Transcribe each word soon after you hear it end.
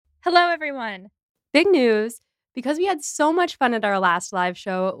Hello, everyone. Big news. Because we had so much fun at our last live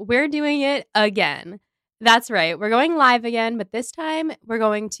show, we're doing it again. That's right. We're going live again, but this time we're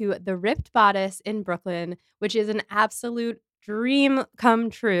going to the Ripped Bodice in Brooklyn, which is an absolute dream come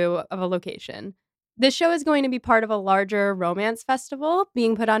true of a location. This show is going to be part of a larger romance festival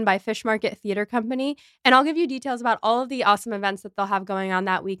being put on by Fish Market Theater Company, and I'll give you details about all of the awesome events that they'll have going on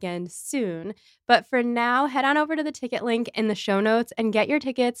that weekend soon. But for now, head on over to the ticket link in the show notes and get your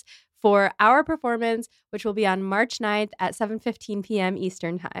tickets for our performance, which will be on March 9th at 7:15 p.m.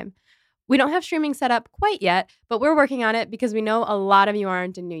 Eastern Time. We don't have streaming set up quite yet, but we're working on it because we know a lot of you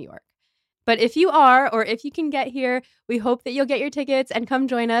aren't in New York. But if you are, or if you can get here, we hope that you'll get your tickets and come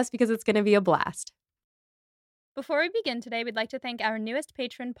join us because it's going to be a blast. Before we begin today, we'd like to thank our newest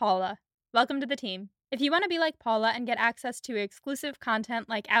patron, Paula. Welcome to the team. If you want to be like Paula and get access to exclusive content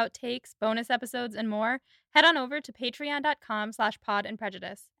like outtakes, bonus episodes, and more, head on over to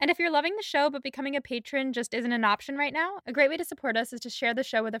patreon.com/podandprejudice. And if you're loving the show but becoming a patron just isn't an option right now, a great way to support us is to share the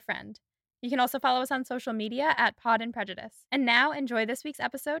show with a friend. You can also follow us on social media at Pod and Prejudice. And now, enjoy this week's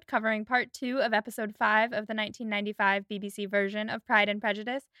episode covering part 2 of episode 5 of the 1995 BBC version of Pride and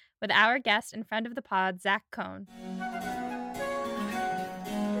Prejudice with our guest and friend of the pod, Zach Cohn.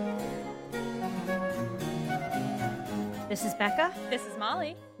 This is Becca. This is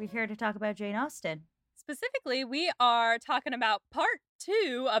Molly. We're here to talk about Jane Austen. Specifically, we are talking about part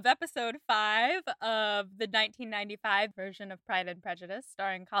 2 of episode 5 of the 1995 version of Pride and Prejudice,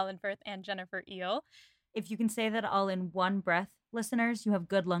 starring Colin Firth and Jennifer Eel. If you can say that all in one breath, listeners, you have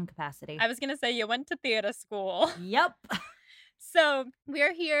good lung capacity. I was going to say you went to theater school. Yep. So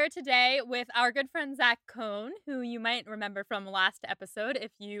we're here today with our good friend Zach Cohn, who you might remember from last episode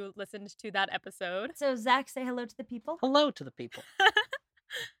if you listened to that episode. So Zach, say hello to the people. Hello to the people.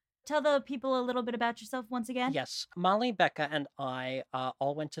 Tell the people a little bit about yourself once again. Yes, Molly, Becca, and I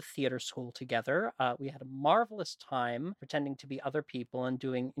all went to theater school together. We had a marvelous time pretending to be other people and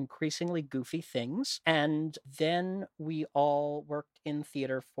doing increasingly goofy things. And then we all worked in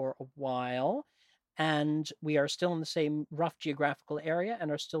theater for a while. And we are still in the same rough geographical area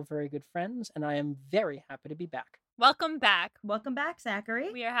and are still very good friends. And I am very happy to be back. Welcome back. Welcome back, Zachary.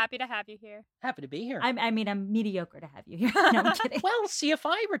 We are happy to have you here. Happy to be here. I'm mediocre to have you here. No, I'm kidding. Well, see if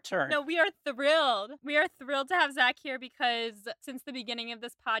I return. No, we are thrilled. We are thrilled to have Zach here because since the beginning of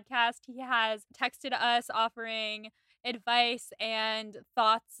this podcast, he has texted us offering advice and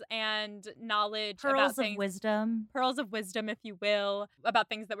thoughts and knowledge about things. Pearls of wisdom, if you will, about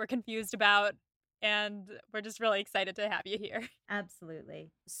things that we're confused about. And we're just really excited to have you here. Absolutely.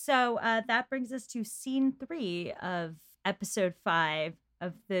 So that brings us to scene 3 of episode 5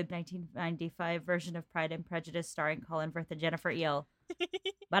 of the 1995 version of Pride and Prejudice starring Colin Firth and Jennifer Eel.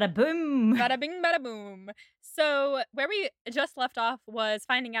 Bada boom. Bada bing, bada boom. So where we just left off was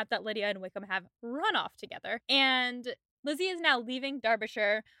finding out that Lydia and Wickham have run off together. And Lizzie is now leaving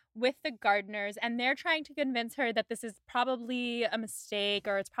Derbyshire with the Gardiners, and they're trying to convince her that this is probably a mistake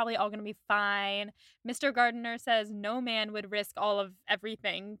or it's probably all going to be fine. Mr. Gardiner says no man would risk all of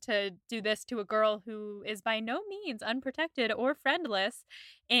everything to do this to a girl who is by no means unprotected or friendless,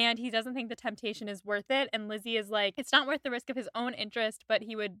 and he doesn't think the temptation is worth it. And Lizzie is like, it's not worth the risk of his own interest, but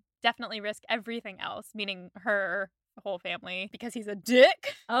he would definitely risk everything else, meaning her whole family, because he's a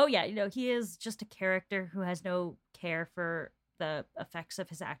dick. Oh, yeah. He is just a character who has no care for the effects of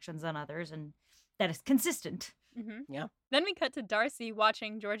his actions on others, and that is consistent. Mm-hmm. Yeah. Then we cut to Darcy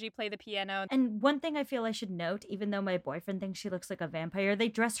watching Georgie play the piano. And one thing I feel I should note, even though my boyfriend thinks she looks like a vampire, they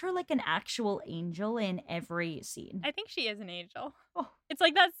dress her like an actual angel in every scene. I think she is an angel. Oh. It's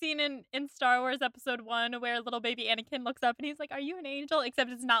like that scene in Star Wars Episode 1 where little baby Anakin looks up and he's like, "Are you an angel?" Except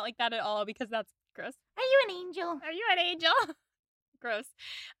it's not like that at all because that's gross. Are you an angel? Are you an angel? Gross.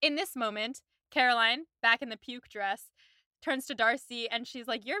 In this moment, Caroline, back in the puke dress, turns to Darcy and she's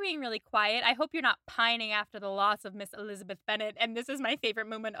like, "You're being really quiet. I hope you're not pining after the loss of Miss Elizabeth Bennet." And this is my favorite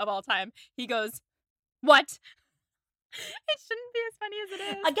moment of all time. He goes, "What?" It shouldn't be as funny as it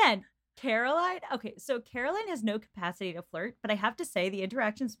is. Again, Caroline. Okay, so Caroline has no capacity to flirt, but I have to say the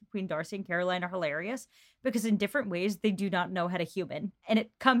interactions between Darcy and Caroline are hilarious because in different ways they do not know how to human. And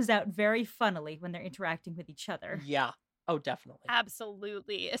it comes out very funnily when they're interacting with each other. Yeah. Oh, definitely.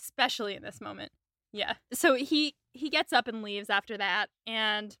 Absolutely. Especially in this moment. Yeah. So he gets up and leaves after that,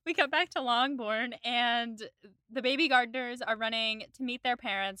 and we come back to Longbourn, and the baby Gardiners are running to meet their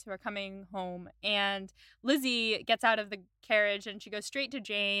parents who are coming home, and Lizzie gets out of the carriage and she goes straight to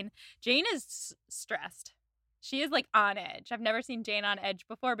Jane. Jane is stressed. She is like on edge. I've never seen Jane on edge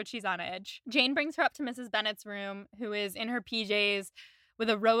before, but she's on edge. Jane brings her up to Mrs. Bennet's room, who is in her PJs with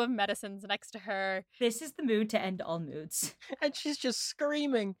a row of medicines next to her. This is the mood to end all moods. And she's just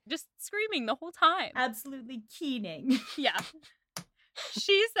screaming. Just screaming the whole time. Absolutely keening. Yeah.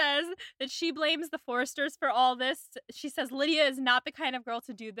 She says that she blames the Forresters for all this. She says Lydia is not the kind of girl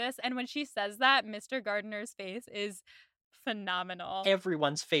to do this. And when she says that, Mr. Gardner's face is phenomenal.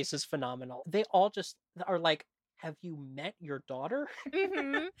 Everyone's face is phenomenal. They all just are like, have you met your daughter?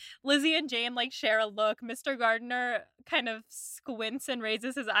 Mm-hmm. Lizzie and Jane like share a look. Mr. Gardner kind of squints and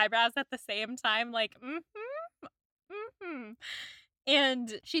raises his eyebrows at the same time, like,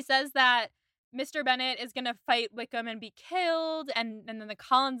 And she says that Mr. Bennet is going to fight Wickham and be killed, and then the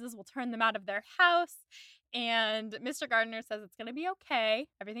Collinses will turn them out of their house. And Mr. Gardner says it's going to be okay.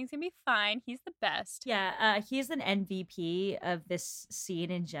 Everything's going to be fine. He's the best. Yeah, he's an MVP of this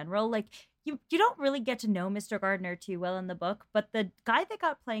scene in general. Like, you don't really get to know Mr. Gardner too well in the book, but the guy that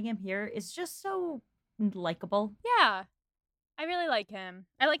got playing him here is just so likable. Yeah, I really like him.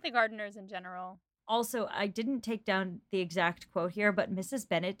 I like the Gardners in general. Also, I didn't take down the exact quote here, but Mrs.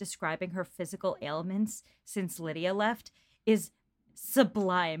 Bennet describing her physical ailments since Lydia left is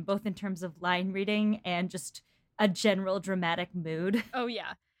sublime, both in terms of line reading and just a general dramatic mood. Oh,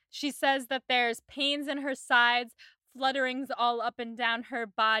 yeah. She says that there's pains in her sides, flutterings all up and down her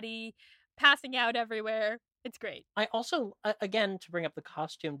body, passing out everywhere. It's great. I also, again, to bring up the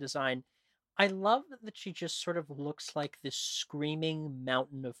costume design, I love that she just sort of looks like this screaming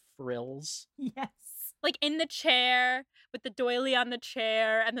mountain of frills. Yes. Like in the chair, with the doily on the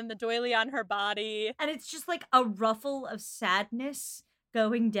chair, and then the doily on her body. And it's just like a ruffle of sadness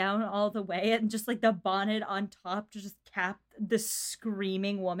going down all the way, and just like the bonnet on top to just cap the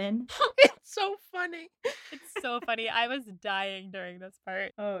screaming woman. It's so funny. It's so funny. I was dying during this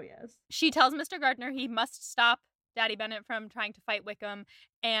part. Oh, yes. She tells Mr. Gardner he must stop Daddy Bennet from trying to fight Wickham,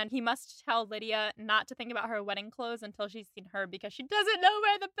 and he must tell Lydia not to think about her wedding clothes until she's seen her, because she doesn't know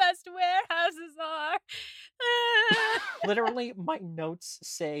where the best warehouses are. Literally, my notes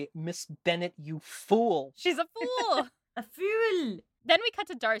say, Miss Bennet, you fool. She's a fool. A fool. Then we cut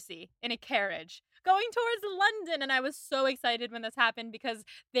to Darcy in a carriage going towards London, and I was so excited when this happened because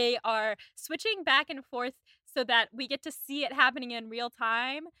they are switching back and forth so that we get to see it happening in real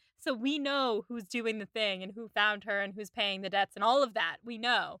time. So we know who's doing the thing and who found her and who's paying the debts and all of that. We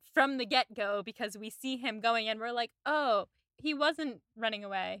know from the get-go because we see him going and we're like, oh, he wasn't running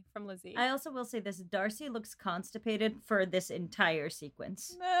away from Lizzie. I also will say this, Darcy looks constipated for this entire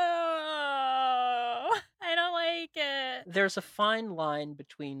sequence. No, I don't like it. There's a fine line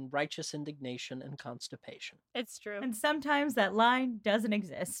between righteous indignation and constipation. It's true. And sometimes that line doesn't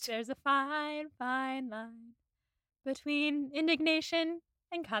exist. There's a fine, fine line between indignation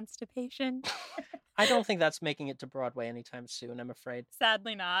and constipation. I don't think that's making it to Broadway anytime soon, I'm afraid.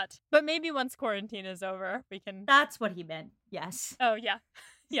 Sadly not. But maybe once quarantine is over, we can... That's what he meant, yes. Oh, yeah.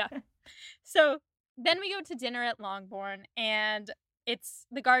 Yeah. So then we go to dinner at Longbourn, and it's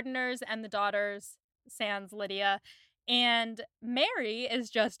the Gardners and the daughters, sans Lydia, and Mary is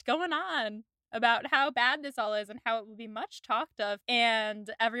just going on about how bad this all is and how it will be much talked of. And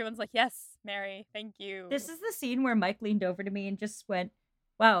everyone's like, yes, Mary, thank you. This is the scene where Mike leaned over to me and just went,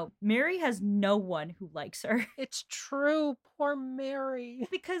 wow, Mary has no one who likes her. It's true, poor Mary.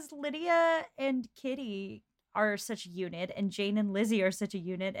 Because Lydia and Kitty are such a unit, and Jane and Lizzie are such a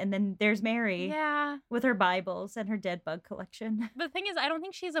unit, and then there's Mary. Yeah. With her Bibles and her dead bug collection. The thing is, I don't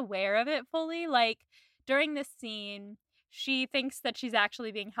think she's aware of it fully. Like, during this scene, she thinks that she's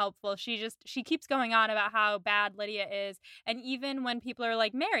actually being helpful. She keeps going on about how bad Lydia is. And even when people are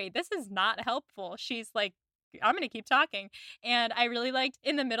like, Mary, this is not helpful, she's like, I'm going to keep talking. And I really liked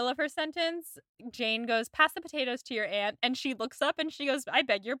in the middle of her sentence, Jane goes, pass the potatoes to your aunt. And she looks up and she goes, I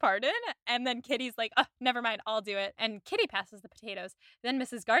beg your pardon. And then Kitty's like, oh, never mind, I'll do it. And Kitty passes the potatoes. Then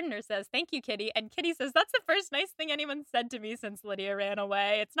Mrs. Gardner says, thank you, Kitty. And Kitty says, that's the first nice thing anyone said to me since Lydia ran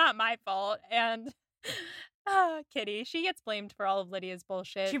away. It's not my fault. And Kitty, she gets blamed for all of Lydia's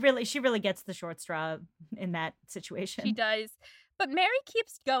bullshit. She really gets the short straw in that situation. She does. But Mary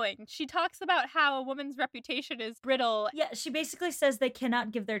keeps going. She talks about how a woman's reputation is brittle. Yeah, she basically says they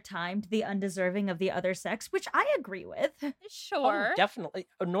cannot give their time to the undeserving of the other sex, which I agree with. Sure. Oh, definitely.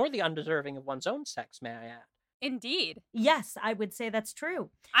 Nor the undeserving of one's own sex, may I add. Indeed. Yes, I would say that's true.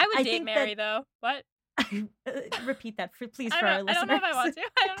 I would date Mary, though. What? Repeat that, please, for our listeners. I don't know if I want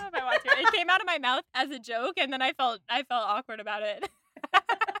to. It came out of my mouth as a joke, and then I felt awkward about it.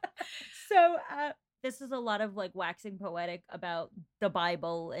 So, this is a lot of like waxing poetic about the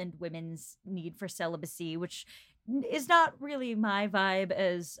Bible and women's need for celibacy, which is not really my vibe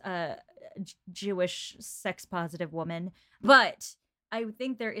as a Jewish sex positive woman. But I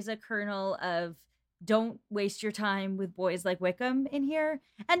think there is a kernel of don't waste your time with boys like Wickham in here.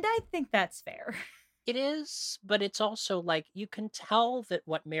 And I think that's fair. It is, but it's also like you can tell that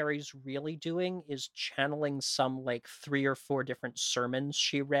what Mary's really doing is channeling some like 3 or 4 different sermons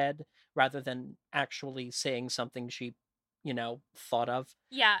she read rather than actually saying something she, thought of.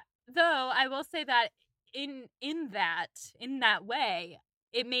 Yeah. Though I will say that in that way,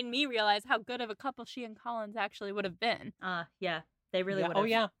 it made me realize how good of a couple she and Collins actually would have been. Yeah, they really Yeah, would oh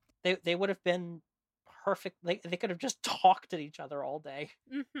have. yeah. They would have been perfect. They could have just talked at each other all day.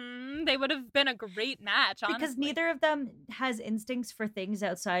 They would have been a great match, honestly. Because neither of them has instincts for things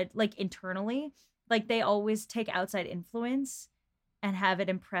outside, like internally. Like they always take outside influence and have it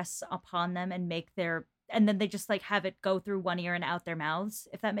impress upon them and and then they just like have it go through one ear and out their mouths,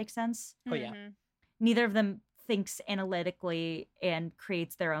 if that makes sense. Oh yeah. Neither of them thinks analytically and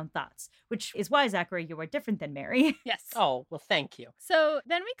creates their own thoughts, which is why, Zachary, you are different than Mary. Yes. Oh, well, thank you. So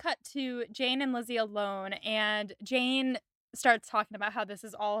then we cut to Jane and Lizzie alone, and Jane starts talking about how this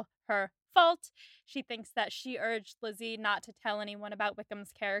is all her fault. She thinks that she urged Lizzie not to tell anyone about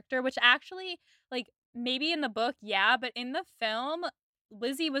Wickham's character, which actually, like, maybe in the book, yeah, but in the film,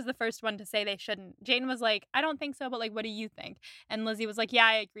 Lizzie was the first one to say they shouldn't. Jane was like, I don't think so, but like, what do you think? And Lizzie was like, yeah,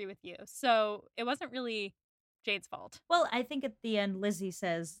 I agree with you. So it wasn't really Jane's fault. Well, I think at the end, Lizzie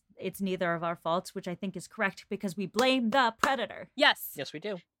says it's neither of our faults, which I think is correct because we blame the predator. Yes. Yes, we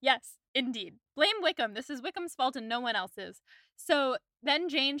do. Yes, indeed. Blame Wickham. This is Wickham's fault and no one else's. So then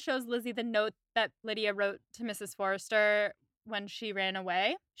Jane shows Lizzie the note that Lydia wrote to Mrs. Forrester when she ran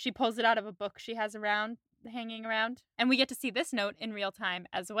away. She pulls it out of a book she has hanging around. And we get to see this note in real time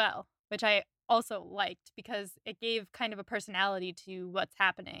as well, which I also liked because it gave kind of a personality to what's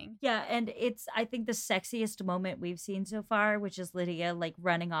happening. Yeah, and it's, I think, the sexiest moment we've seen so far, which is Lydia, like,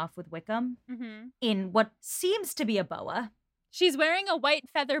 running off with Wickham in what seems to be a boa. She's wearing a white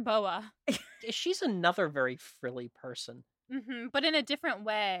feather boa. She's another very frilly person. But in a different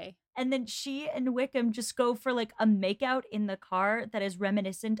way. And then she and Wickham just go for, like, a makeout in the car that is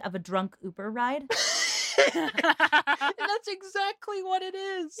reminiscent of a drunk Uber ride. And that's exactly what it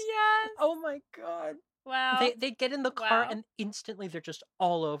is. Yes. Oh my god. Wow. They get in the car and instantly they're just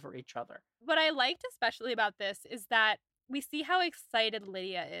all over each other. What I liked especially about this is that we see how excited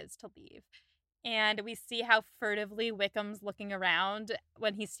Lydia is to leave. And we see how furtively Wickham's looking around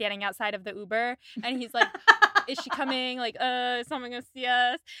when he's standing outside of the Uber. And he's like, is she coming? Like, is someone gonna see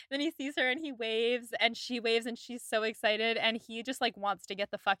us? Then he sees her and he waves and she waves and she's so excited. And he just like wants to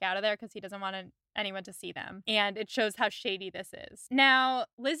get the fuck out of there because he doesn't want anyone to see them. And it shows how shady this is. Now,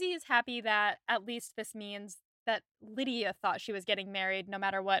 Lizzie is happy that at least this means that Lydia thought she was getting married no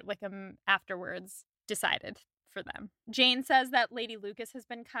matter what Wickham afterwards decided for them. Jane says that Lady Lucas has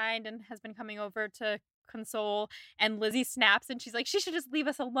been kind and has been coming over to console, and Lizzie snaps and she's like, she should just leave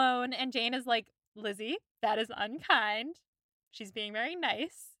us alone. And Jane is like, Lizzie, that is unkind. She's being very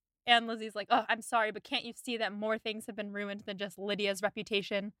nice. And Lizzie's like, oh, I'm sorry, but can't you see that more things have been ruined than just Lydia's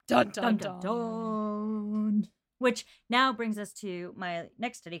reputation? Dun, dun, dun, dun. Which now brings us to my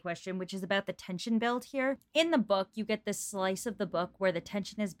next study question, which is about the tension build here. In the book, you get this slice of the book where the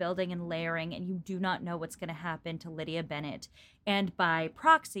tension is building and layering, and you do not know what's going to happen to Lydia Bennet, and by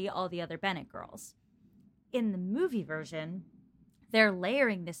proxy, all the other Bennet girls. In the movie version, they're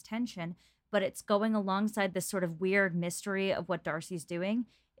layering this tension, but it's going alongside this sort of weird mystery of what Darcy's doing.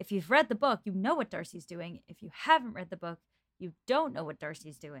 If you've read the book, you know what Darcy's doing. If you haven't read the book, you don't know what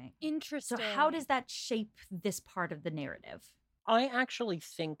Darcy's doing. Interesting. So how does that shape this part of the narrative? I actually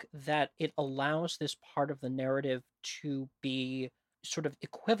think that it allows this part of the narrative to be sort of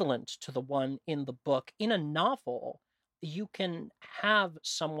equivalent to the one in the book. In a novel, you can have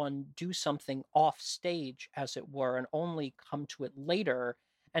someone do something off stage, as it were, and only come to it later,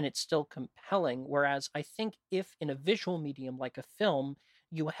 and it's still compelling. Whereas I think if in a visual medium like a film,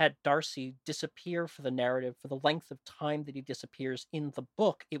 you had Darcy disappear for the narrative for the length of time that he disappears in the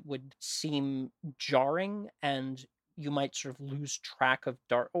book, it would seem jarring and you might sort of lose track of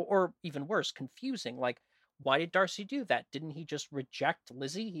or even worse, confusing. Like, why did Darcy do that? Didn't he just reject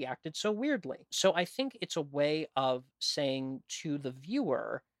Lizzie? He acted so weirdly. So I think it's a way of saying to the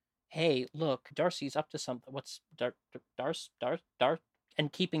viewer, hey, look, Darcy's up to something. What's Darcy?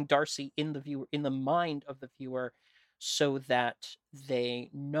 And keeping Darcy in the mind of the viewer so that they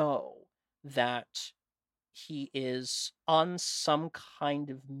know that he is on some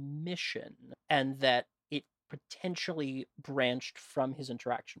kind of mission and that it potentially branched from his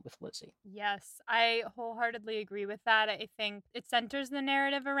interaction with Lizzie. Yes, I wholeheartedly agree with that. I think it centers the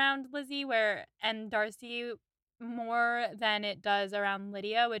narrative around Lizzie and Darcy more than it does around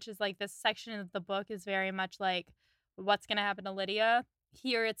Lydia, which is like this section of the book is very much like what's going to happen to Lydia.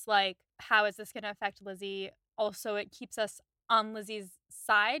 here it's like, how is this going to affect Lizzie? Also, it keeps us on Lizzie's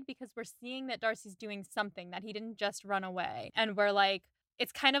side because we're seeing that Darcy's doing something, that he didn't just run away. And we're like,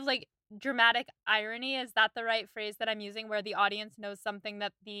 it's kind of like dramatic irony. Is that the right phrase that I'm using, where the audience knows something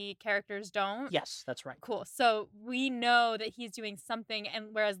that the characters don't? Yes, that's right. Cool. So we know that he's doing something, and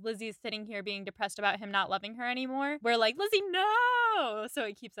whereas Lizzie's sitting here being depressed about him not loving her anymore, we're like, Lizzie, no! So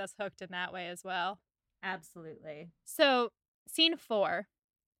it keeps us hooked in that way as well. Absolutely. So, scene 4.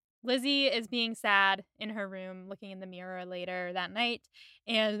 Lizzie is being sad in her room, looking in the mirror later that night,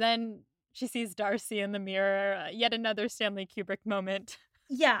 and then she sees Darcy in the mirror. Yet another Stanley Kubrick moment.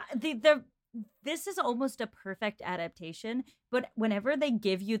 Yeah, this is almost a perfect adaptation, but whenever they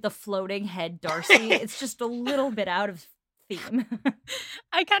give you the floating head Darcy, it's just a little bit out of theme.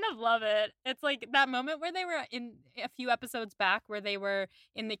 I kind of love it. It's like that moment where they were in a few episodes back where they were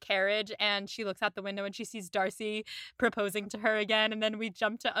in the carriage and she looks out the window and she sees Darcy proposing to her again, and then we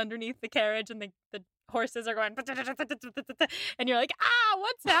jump to underneath the carriage and the horses are going and you're like,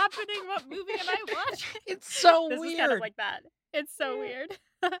 what's happening? What movie am I watching? It's so This weird. is kind of like that. It's so weird.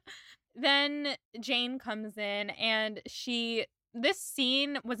 Then Jane comes in and this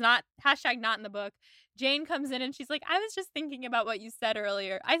scene was not in the book. Jane comes in and she's like, I was just thinking about what you said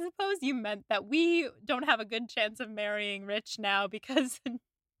earlier. I suppose you meant that we don't have a good chance of marrying rich now because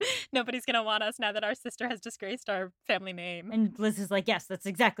nobody's going to want us now that our sister has disgraced our family name. And Liz is like, yes, that's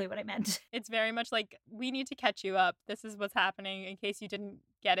exactly what I meant. It's very much like, we need to catch you up. This is what's happening in case you didn't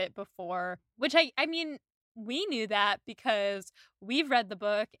get it before. Which I mean, we knew that because we've read the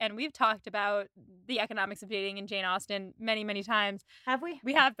book and we've talked about the economics of dating in Jane Austen many, many times. Have we?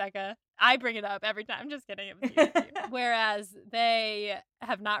 We have, Becca. I bring it up every time. I'm just kidding. It was you. Whereas they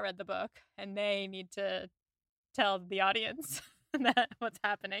have not read the book and they need to tell the audience that what's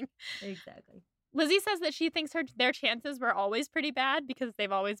happening. Exactly. Lizzie says that she thinks their chances were always pretty bad because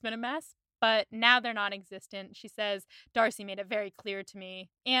they've always been a mess, but now they're non-existent. She says, Darcy made it very clear to me.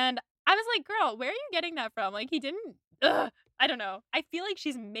 And I was like, girl, where are you getting that from? Like, he didn't, I don't know. I feel like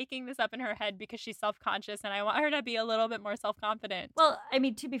she's making this up in her head because she's self-conscious, and I want her to be a little bit more self-confident. Well, I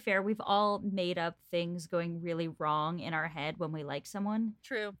mean, to be fair, we've all made up things going really wrong in our head when we like someone.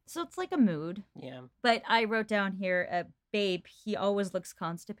 True. So it's like a mood. Yeah. But I wrote down here, babe, he always looks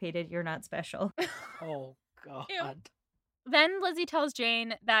constipated. You're not special. Oh, God. Ew. Then Lizzie tells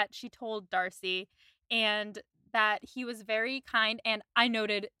Jane that she told Darcy and that he was very kind, and I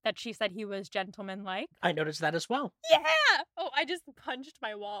noted that she said he was gentlemanlike. I noticed that as well. Yeah! Oh, I just punched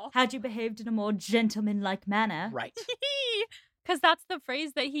my wall. Had you behaved in a more gentlemanlike manner? Right. Because that's the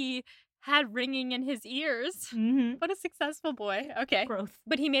phrase that he had ringing in his ears. Mm-hmm. What a successful boy. Okay. Growth.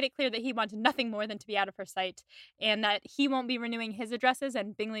 But he made it clear that he wanted nothing more than to be out of her sight, and that he won't be renewing his addresses,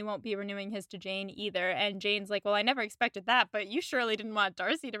 and Bingley won't be renewing his to Jane either. And Jane's like, well, I never expected that, but you surely didn't want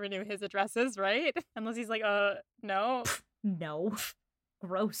Darcy to renew his addresses, right? And Lizzie's like, no. No.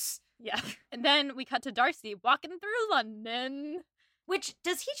 Gross. Yeah. And then we cut to Darcy walking through London. Which,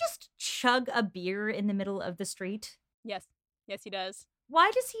 does he just chug a beer in the middle of the street? Yes. Yes, he does. Why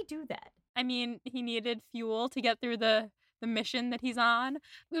does he do that? I mean, he needed fuel to get through the mission that he's on.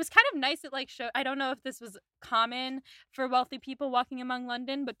 It was kind of nice. It I don't know if this was common for wealthy people walking among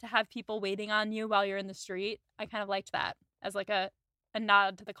London, but to have people waiting on you while you're in the street, I kind of liked that as like a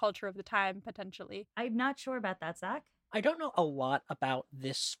nod to the culture of the time, potentially. I'm not sure about that, Zach. I don't know a lot about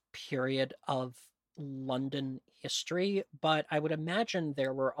this period of London history, but I would imagine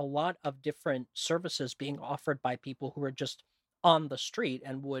there were a lot of different services being offered by people who were just on the street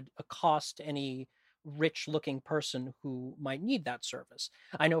and would accost any rich-looking person who might need that service.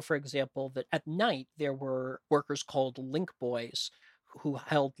 I know, for example, that at night there were workers called link boys who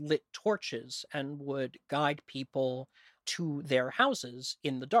held lit torches and would guide people to their houses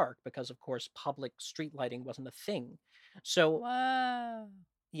in the dark because, of course, public street lighting wasn't a thing. So, Wow.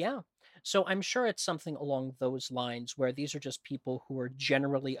 yeah. So I'm sure it's something along those lines where these are just people who are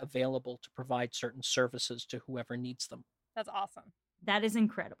generally available to provide certain services to whoever needs them. That's awesome. That is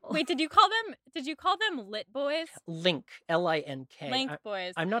incredible. Wait, did you call them lit boys? Link, L-I-N-K. Link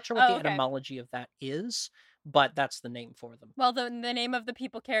boys. I'm not sure what the okay. etymology of that is, but that's the name for them. Well, the name of the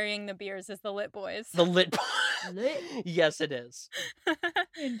people carrying the beers is the lit boys. The lit. Lit. Yes, it is.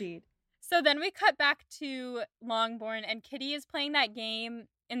 Indeed. So then we cut back to Longbourn, and Kitty is playing that game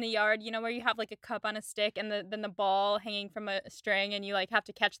in the yard, you know, where you have like a cup on a stick and then the ball hanging from a string and you like have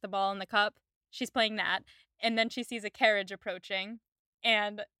to catch the ball in the cup. She's playing that. And then she sees a carriage approaching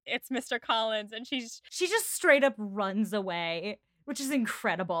and it's Mr. Collins, and she just straight up runs away, which is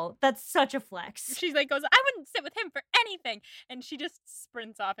incredible. That's such a flex. She's like goes, I wouldn't sit with him for anything. And she just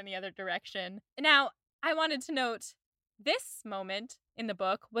sprints off in the other direction. Now, I wanted to note, This moment in the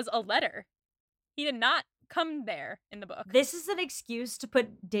book was a letter. He did not come there in the book. This is an excuse to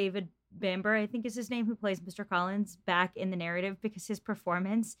put David Bamber, I think is his name, who plays Mr. Collins, back in the narrative because his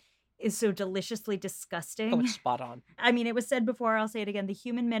performance is so deliciously disgusting. Oh, it's spot on. I mean, it was said before, I'll say it again, the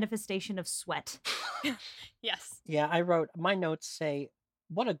human manifestation of sweat. Yes. Yeah, I wrote, my notes say,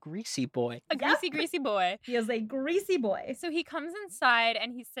 what a greasy boy. A greasy, greasy boy. He is a greasy boy. So he comes inside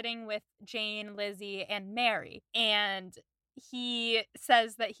and he's sitting with Jane, Lizzie, and Mary. And he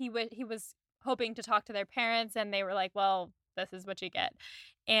says that he was hoping to talk to their parents, and they were like, well, this is what you get.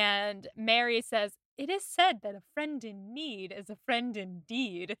 And Mary says, it is said that a friend in need is a friend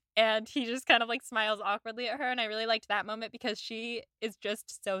indeed. And he just kind of like smiles awkwardly at her. And I really liked that moment because she is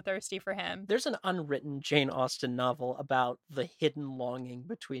just so thirsty for him. There's an unwritten Jane Austen novel about the hidden longing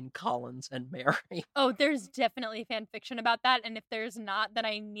between Collins and Mary. Oh, there's definitely fan fiction about that. And if there's not, then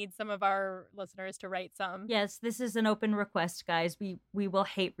I need some of our listeners to write some. Yes, this is an open request, guys. We will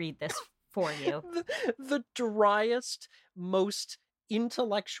hate read this for you. the driest, most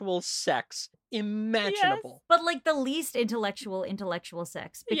intellectual sex imaginable. Yes. But like the least intellectual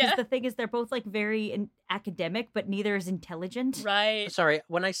sex. Because Yeah. the thing is, they're both like very academic, but neither is intelligent. Right. Sorry,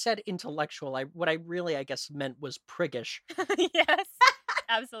 when I said intellectual, what I really, I guess, meant was priggish. Yes.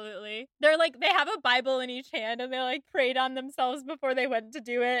 Absolutely. They're like, they have a Bible in each hand and they like prayed on themselves before they went to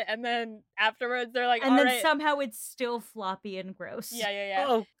do it. And then afterwards they're like, And all then right. somehow it's still floppy and gross. Yeah.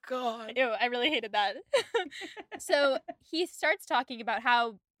 Oh, God. Ew, I really hated that. So he starts talking about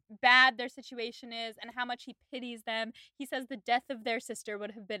how bad their situation is and how much he pities them. He says the death of their sister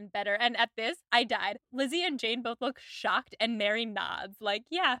would have been better. And at this, I died. Lizzie and Jane both look shocked and Mary nods. Like,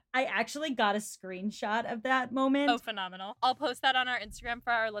 yeah. I actually got a screenshot of that moment. Oh, phenomenal. I'll post that on our Instagram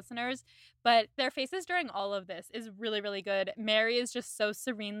for our listeners. But their faces during all of this is really, really good. Mary is just so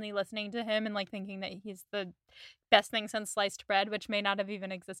serenely listening to him and like thinking that he's the best thing since sliced bread, which may not have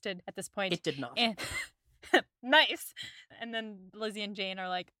even existed at this point. It did not. And nice. And then Lizzie and Jane are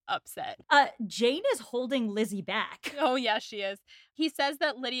like upset. Jane is holding Lizzie back. Oh, yeah, she is. He says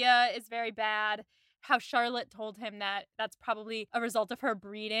that Lydia is very bad. How Charlotte told him that that's probably a result of her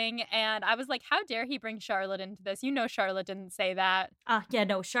breeding. And I was like, how dare he bring Charlotte into this? You know Charlotte didn't say that. Yeah,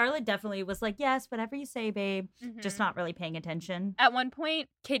 no, Charlotte definitely was like, yes, whatever you say, babe. Mhm. Just not really paying attention. At one point,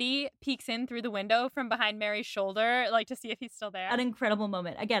 Kitty peeks in through the window from behind Mary's shoulder, like to see if he's still there. An incredible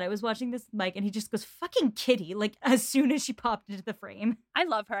moment. Again, I was watching this with Mike and he just goes, fucking Kitty, like as soon as she popped into the frame. I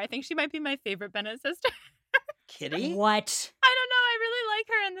love her. I think she might be my favorite Bennett sister. Kitty? What? I don't know. I really like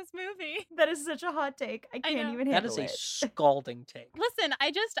her in this movie. That is such a hot take. I can't know. even That handle is a it. scalding take. Listen,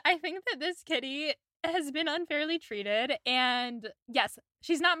 I think that this Kitty has been unfairly treated. And yes,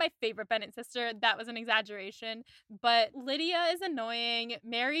 she's not my favorite Bennett sister. That was an exaggeration. But Lydia is annoying.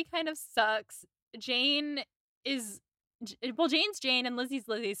 Mary kind of sucks. Jane is... Well, Jane's Jane and Lizzie's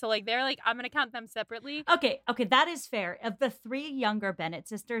Lizzie. So, like, they're like, I'm going to count them separately. Okay, that is fair. Of the three younger Bennett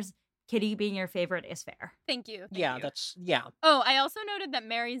sisters, Kitty being your favorite is fair. Thank you. Yeah, you. yeah. Oh, I also noted that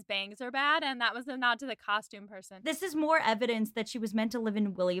Mary's bangs are bad, and that was a nod to the costume person. This is more evidence that she was meant to live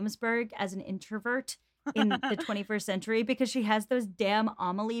in Williamsburg as an introvert in the 21st century because she has those damn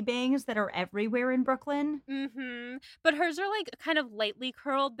Amelie bangs that are everywhere in Brooklyn. Mm-hmm. But hers are like kind of lightly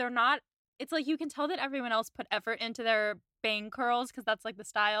curled. They're not, it's like you can tell that everyone else put effort into their bang curls because that's like the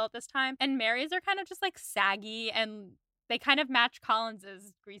style at this time. And Mary's are kind of just like saggy and they kind of match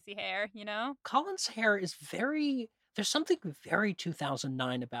Collins's greasy hair, you know? Collins' hair is there's something very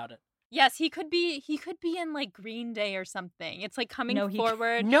 2009 about it. Yes, he could be in like Green Day or something. It's like coming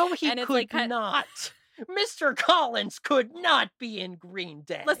forward. No, he and it's could like not. Mr. Collins could not be in Green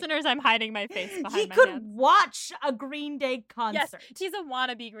Day. Listeners, I'm hiding my face behind He my could hands. watch a Green Day concert. Yes, he's a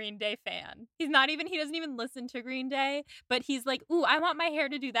wannabe Green Day fan. He doesn't even listen to Green Day, but he's like, ooh, I want my hair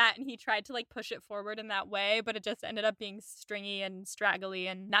to do that. And he tried to like push it forward in that way, but it just ended up being stringy and straggly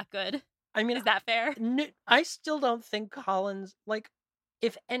and not good. I mean, is that fair? I still don't think Collins, like,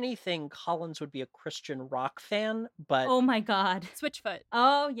 if anything, Collins would be a Christian rock fan, but... Oh my God. Switchfoot.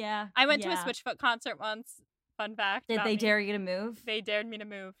 Oh, yeah. I went to a Switchfoot concert once. Fun fact. Did they dare you to move? They dared me to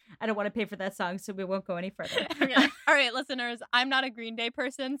move. I don't want to pay for that song, so we won't go any further. Okay. All right, listeners, I'm not a Green Day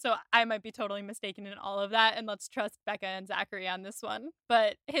person, so I might be totally mistaken in all of that, and let's trust Becca and Zachary on this one.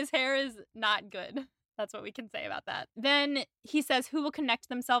 But his hair is not good. That's what we can say about that. Then he says, who will connect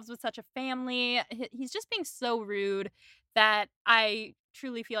themselves with such a family? He's just being so rude that I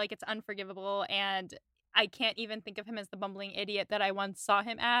truly feel like it's unforgivable, and I can't even think of him as the bumbling idiot that I once saw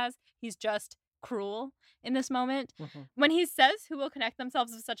him as. He's just cruel in this moment. Mm-hmm. When he says who will connect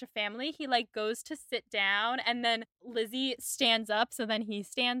themselves with such a family, he like goes to sit down and then Lizzie stands up, so then he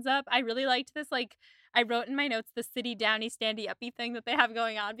stands up. I really liked this like I wrote in my notes the city downy standy uppy thing that they have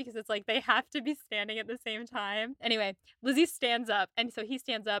going on because it's like they have to be standing at the same time. Anyway, Lizzie stands up, and so he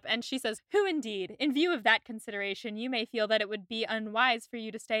stands up, and she says, "Who indeed? In view of that consideration, you may feel that it would be unwise for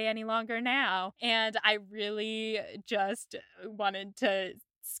you to stay any longer now." And I really just wanted to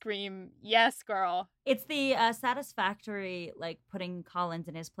scream, "Yes, girl." It's the satisfactory, like, putting Collins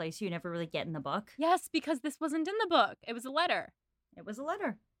in his place you never really get in the book. Yes, because this wasn't in the book. It was a letter. It was a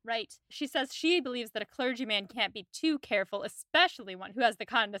letter. Right. She says she believes that a clergyman can't be too careful, especially one who has the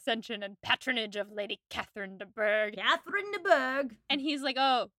condescension and patronage of Lady Catherine de Bourgh. Catherine de Bourgh. And he's like,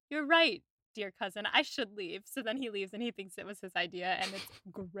 "Oh, you're right, dear cousin. I should leave." So then he leaves and he thinks it was his idea, and it's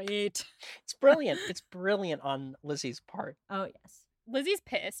great. It's brilliant. It's brilliant on Lizzie's part. Oh, yes. Lizzie's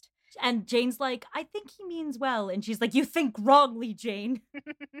pissed. And Jane's like, "I think he means well." And she's like, "You think wrongly, Jane."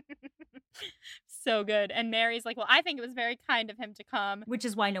 So good. And Mary's like, "Well, I think it was very kind of him to come." Which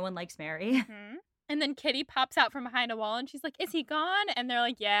is why no one likes Mary. And then Kitty pops out from behind a wall and she's like, "Is he gone?" And they're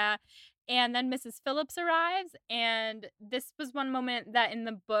like, "Yeah." And then Mrs. Phillips arrives. And this was one moment that in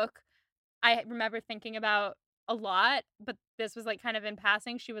the book I remember thinking about a lot, but this was like kind of in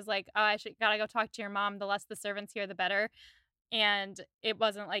passing. She was like, "Oh, gotta go talk to your mom. The less the servants here, the better." And it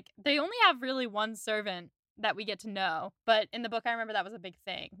wasn't like they only have really one servant that we get to know. But in the book, I remember that was a big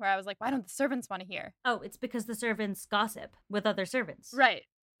thing where I was like, why don't the servants want to hear? Oh, it's because the servants gossip with other servants. Right.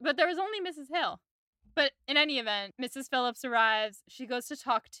 But there was only Mrs. Hill. But in any event, Mrs. Phillips arrives. She goes to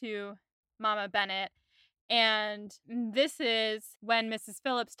talk to Mama Bennett. And this is when Mrs.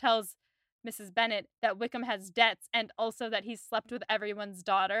 Phillips tells Mrs. Bennett that Wickham has debts and also that he's slept with everyone's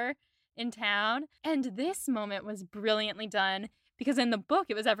daughter in town. And this moment was brilliantly done because in the book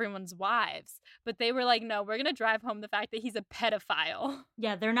it was everyone's wives, but they were like, no, we're gonna drive home the fact that he's a pedophile.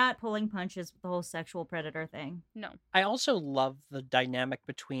 Yeah, they're not pulling punches with the whole sexual predator thing. No. I also love the dynamic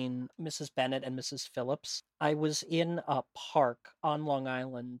between Mrs. Bennett and Mrs. Phillips. I was in a park on Long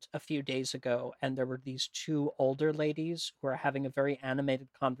Island a few days ago, and there were these two older ladies who were having a very animated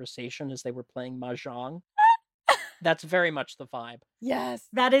conversation as they were playing Mahjong. That's very much the vibe. Yes.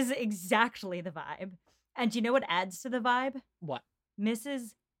 That is exactly the vibe. And you know what adds to the vibe? What?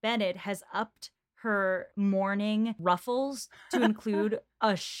 Mrs. Bennett has upped her mourning ruffles to include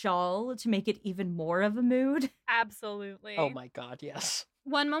a shawl to make it even more of a mood. Absolutely. Oh my god, yes.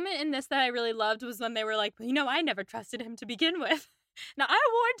 One moment in this that I really loved was when they were like, you know, I never trusted him to begin with. Now, I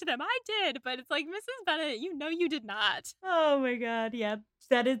warned them, I did, but it's like, Mrs. Bennett, you know you did not. Oh my god, yeah.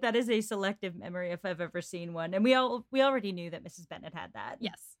 That is a selective memory if I've ever seen one. And we already knew that Mrs. Bennett had that.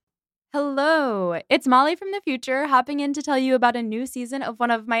 Yes. Hello, it's Molly from the future hopping in to tell you about a new season of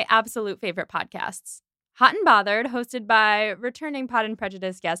one of my absolute favorite podcasts. Hot and Bothered, hosted by returning Pod and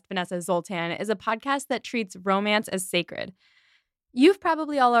Prejudice guest Vanessa Zoltan, is a podcast that treats romance as sacred. You've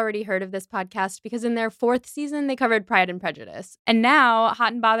probably all already heard of this podcast because in their 4th season, they covered Pride and Prejudice. And now,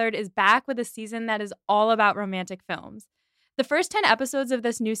 Hot and Bothered is back with a season that is all about romantic films. The first 10 episodes of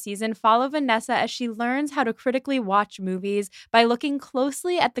this new season follow Vanessa as she learns how to critically watch movies by looking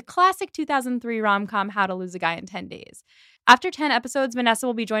closely at the classic 2003 rom-com How to Lose a Guy in 10 Days. After 10 episodes, Vanessa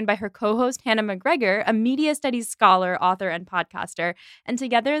will be joined by her co-host Hannah McGregor, a media studies scholar, author, and podcaster, and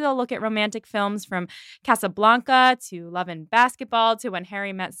together they'll look at romantic films from Casablanca to Love and Basketball to When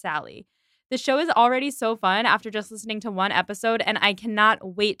Harry Met Sally. The show is already so fun after just listening to one episode, and I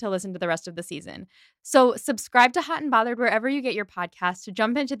cannot wait to listen to the rest of the season. So subscribe to Hot and Bothered wherever you get your podcasts to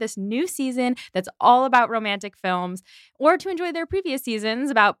jump into this new season that's all about romantic films, or to enjoy their previous seasons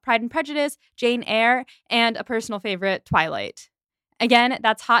about Pride and Prejudice, Jane Eyre, and a personal favorite, Twilight. Again,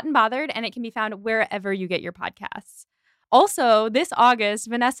 that's Hot and Bothered, and it can be found wherever you get your podcasts. Also, this August,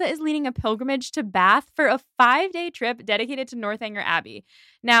 Vanessa is leading a pilgrimage to Bath for a 5-day trip dedicated to Northanger Abbey.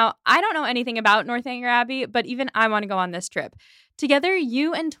 Now, I don't know anything about Northanger Abbey, but even I want to go on this trip. Together,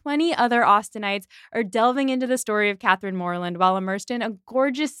 you and 20 other Austinites are delving into the story of Catherine Morland while immersed in a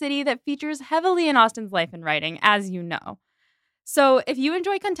gorgeous city that features heavily in Austen's life and writing, as you know. So if you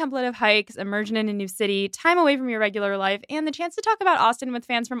enjoy contemplative hikes, immersion in a new city, time away from your regular life, and the chance to talk about Austen with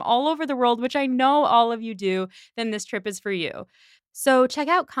fans from all over the world, which I know all of you do, then this trip is for you. So check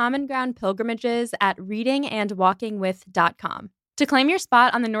out Common Ground Pilgrimages at readingandwalkingwith.com. To claim your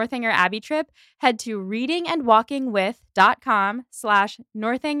spot on the Northanger Abbey trip, head to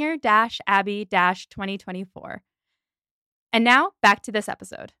readingandwalkingwith.com/Northanger-Abbey-2024. And now, back to this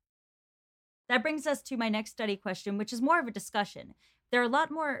episode. That brings us to my next study question, which is more of a discussion. They're a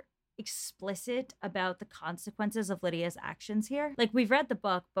lot more explicit about the consequences of Lydia's actions here. Like, we've read the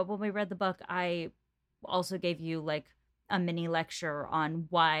book, but when we read the book, I also gave you like a mini lecture on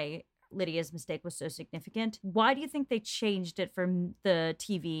why Lydia's mistake was so significant. Why do you think they changed it from the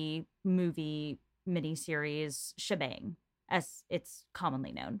TV movie miniseries shebang, as it's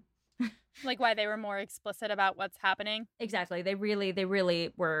commonly known. Like why they were more explicit about what's happening. Exactly. They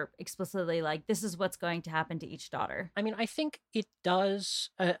really were explicitly like, this is what's going to happen to each daughter. I mean, I think it does,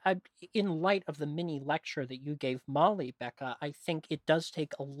 in light of the mini lecture that you gave Molly, Becca, I think it does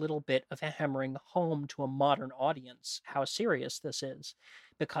take a little bit of hammering home to a modern audience how serious this is.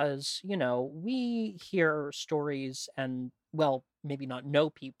 Because, we hear stories and, well, maybe not know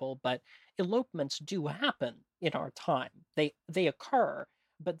people, but elopements do happen in our time. They occur,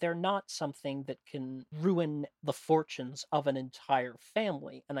 but they're not something that can ruin the fortunes of an entire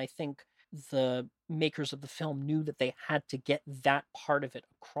family. And I think the makers of the film knew that they had to get that part of it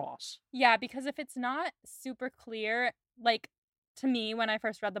across. Yeah, because if it's not super clear, like to me when I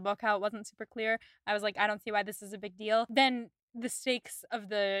first read the book, how it wasn't super clear, I was like, I don't see why this is a big deal. Then the stakes of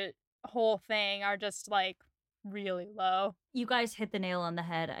the whole thing are just like really low. You guys hit the nail on the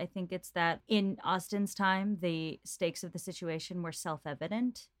head. I think it's that in Austen's time, the stakes of the situation were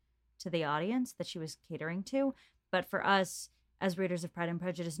self-evident to the audience that she was catering to. But for us, as readers of Pride and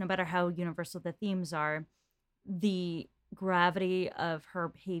Prejudice, no matter how universal the themes are, the gravity of her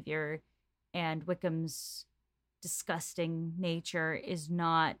behavior and Wickham's disgusting nature is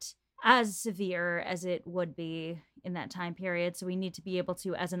not as severe as it would be in that time period. So we need to be able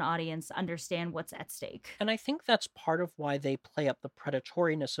to, as an audience, understand what's at stake. And I think that's part of why they play up the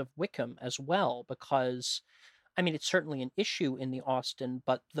predatoriness of Wickham as well, because, I mean, it's certainly an issue in the Austen,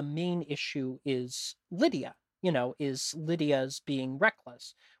 but the main issue is Lydia, is Lydia's being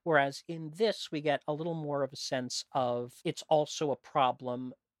reckless. Whereas in this, we get a little more of a sense of it's also a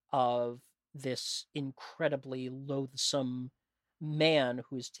problem of this incredibly loathsome man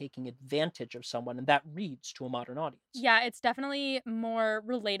who is taking advantage of someone, and that reads to a modern audience. Yeah, it's definitely more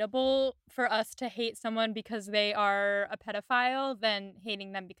relatable for us to hate someone because they are a pedophile than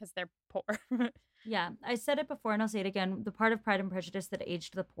hating them because they're poor. Yeah, I said it before and I'll say it again. The part of Pride and Prejudice that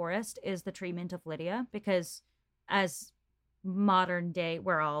aged the poorest is the treatment of Lydia, because as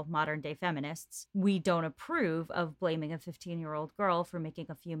we're all modern day feminists, we don't approve of blaming a 15-year-old girl for making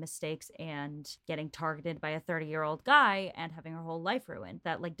a few mistakes and getting targeted by a 30-year-old guy and having her whole life ruined.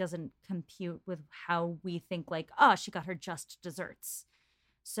 That like doesn't compute with how we think like, oh, she got her just desserts.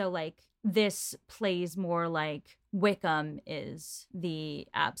 So like this plays more like Wickham is the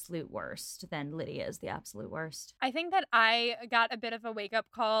absolute worst than Lydia is the absolute worst. I think that I got a bit of a wake-up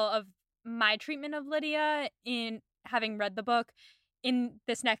call of my treatment of Lydia in having read the book in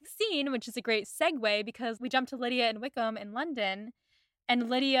this next scene, which is a great segue because we jump to Lydia and Wickham in London, and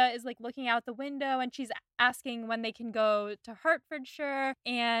Lydia is like looking out the window and she's asking when they can go to Hertfordshire,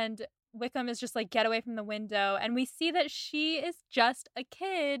 and Wickham is just like, get away from the window. And we see that she is just a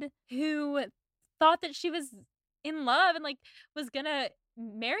kid who thought that she was in love and like was gonna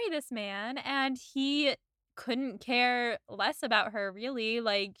marry this man, and he couldn't care less about her, really.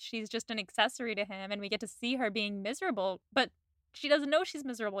 Like, she's just an accessory to him, and we get to see her being miserable, but she doesn't know she's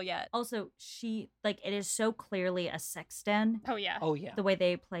miserable yet. Also, she like it is so clearly a sex den. Oh yeah. Oh, yeah. The way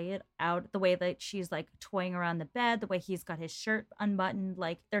they play it out, the way that she's like toying around the bed, the way he's got his shirt unbuttoned,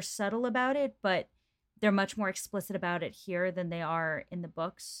 like they're subtle about it, but they're much more explicit about it here than they are in the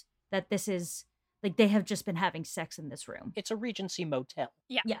books. That this is like they have just been having sex in this room. It's a Regency motel.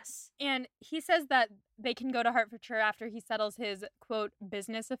 Yeah. Yes. And he says that they can go to Hertfordshire after he settles his, quote,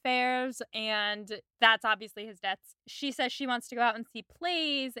 business affairs, and that's obviously his debts. She says she wants to go out and see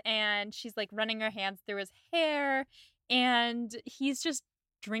plays, and she's, like, running her hands through his hair, and he's just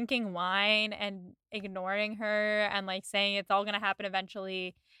drinking wine and ignoring her and, like, saying it's all gonna happen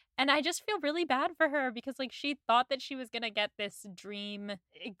eventually. And I just feel really bad for her because, like, she thought that she was gonna get this dream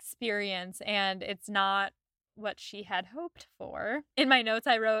experience, and it's not what she had hoped for. In my notes,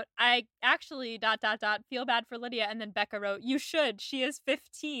 I wrote, I actually ... feel bad for Lydia. And then Becca wrote, you should. She is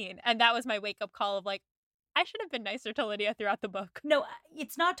 15. And that was my wake up call of like, I should have been nicer to Lydia throughout the book. No,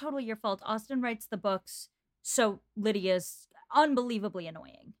 it's not totally your fault. Austen writes the books, so Lydia's unbelievably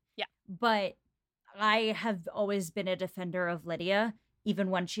annoying. Yeah. But I have always been a defender of Lydia, even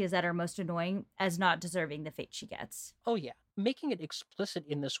when she is at her most annoying, as not deserving the fate she gets. Oh, yeah. Making it explicit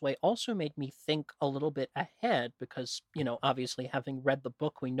in this way also made me think a little bit ahead because, obviously having read the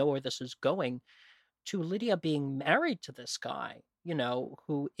book, we know where this is going, to Lydia being married to this guy,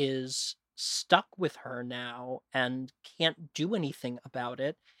 who is stuck with her now and can't do anything about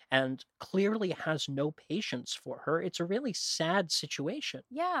it and clearly has no patience for her. It's a really sad situation.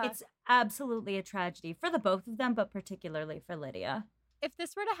 Yeah. It's absolutely a tragedy for the both of them, but particularly for Lydia. If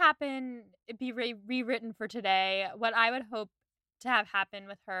this were to happen, it'd be rewritten for today. What I would hope to have happen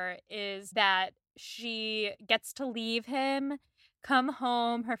with her is that she gets to leave him come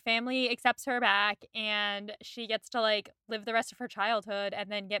home. Her family accepts her back, and she gets to like live the rest of her childhood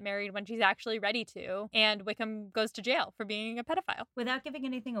and then get married when she's actually ready to. And Wickham goes to jail for being a pedophile. Without giving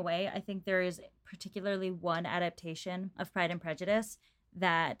anything away, I think there is particularly one adaptation of Pride and Prejudice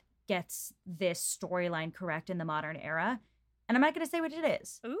that gets this storyline correct in the modern era. And I'm not going to say what it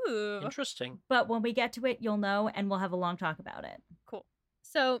is. Ooh. Interesting. But when we get to it, you'll know, and we'll have a long talk about it. Cool.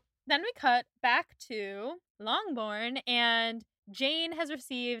 So then we cut back to Longbourn, and Jane has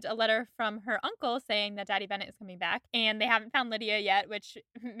received a letter from her uncle saying that Daddy Bennet is coming back, and they haven't found Lydia yet, which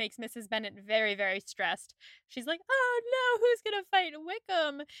makes Mrs. Bennet very, very stressed. She's like, oh no, who's gonna fight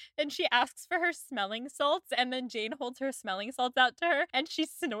Wickham? And she asks for her smelling salts, and then Jane holds her smelling salts out to her, and she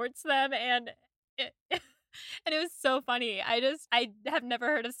snorts them, and and it was so funny. I have never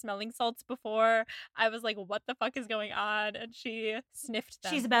heard of smelling salts before. I was like, what the fuck is going on? And she sniffed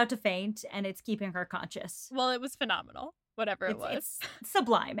them. She's about to faint, and it's keeping her conscious. Well, it was phenomenal. Whatever it was. It's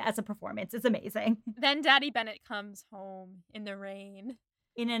sublime as a performance. It's amazing. Then Daddy Bennet comes home in the rain.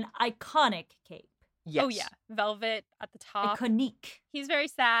 In an iconic cape. Yes. Oh, yeah. Velvet at the top. Iconique. He's very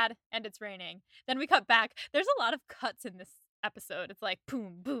sad, and it's raining. Then we cut back. There's a lot of cuts in this episode. It's like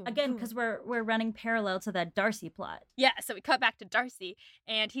boom, boom. Again, because we're running parallel to that Darcy plot. Yeah, so we cut back to Darcy,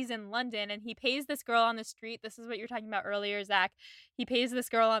 and he's in London, and he pays this girl on the street. This is what you're talking about earlier, Zach. He pays this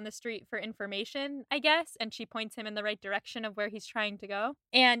girl on the street for information, I guess, and she points him in the right direction of where he's trying to go.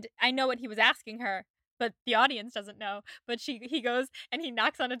 And I know what he was asking her, but the audience doesn't know. But he goes and he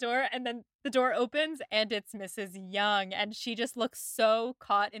knocks on a door, and then the door opens, and it's Mrs. Young, and she just looks so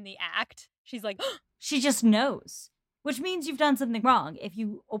caught in the act. She's like, she just knows. Which means you've done something wrong. If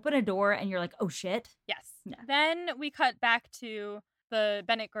you open a door and you're like, oh shit. yes. Yeah. Then we cut back to the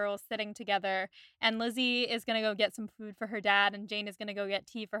Bennet girls sitting together, and Lizzie is going to go get some food for her dad, and Jane is going to go get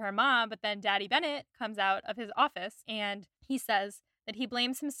tea for her mom. But then Daddy Bennet comes out of his office, and he says that he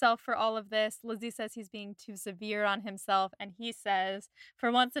blames himself for all of this. Lizzie says he's being too severe on himself, and he says, for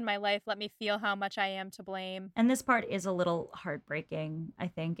once in my life, let me feel how much I am to blame. And this part is a little heartbreaking, I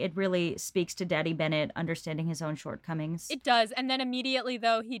think. It really speaks to Daddy Bennet understanding his own shortcomings. It does. And then immediately,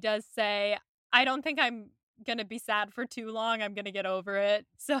 though, he does say, I don't think I'm going to be sad for too long. I'm going to get over it.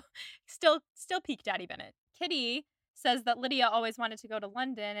 So still peak Daddy Bennet. Kitty says that Lydia always wanted to go to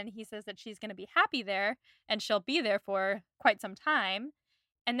London, and he says that she's going to be happy there, and she'll be there for quite some time.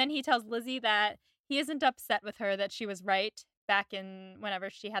 And then he tells Lizzie that he isn't upset with her, that she was right back in whenever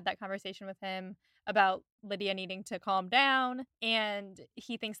she had that conversation with him about Lydia needing to calm down, and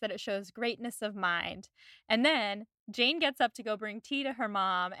he thinks that it shows greatness of mind. And then Jane gets up to go bring tea to her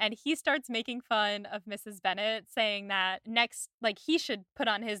mom, and he starts making fun of Mrs. Bennet, saying that next, like, he should put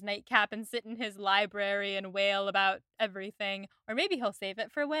on his nightcap and sit in his library and wail about everything, or maybe he'll save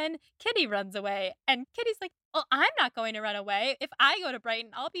it for when Kitty runs away. And Kitty's like, well, I'm not going to run away. If I go to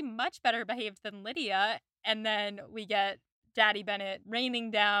Brighton, I'll be much better behaved than Lydia. And then we get Daddy Bennet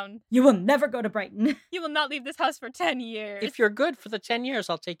raining down, you will never go to Brighton. You will not leave this house for 10 years. If you're good for the 10 years,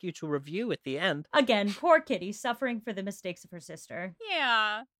 I'll take you to review at the end. Again, poor Kitty, suffering for the mistakes of her sister.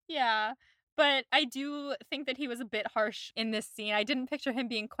 Yeah. But I do think that he was a bit harsh in this scene. I didn't picture him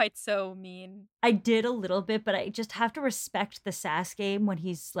being quite so mean. I did a little bit, but I just have to respect the sass game when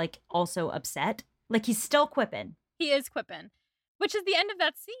he's, like, also upset. Like, he's still quipping. He is quipping, which is the end of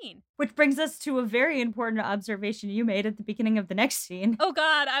that scene. Which brings us to a very important observation you made at the beginning of the next scene. Oh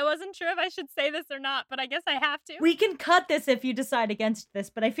God, I wasn't sure if I should say this or not, but I guess I have to. We can cut this if you decide against this,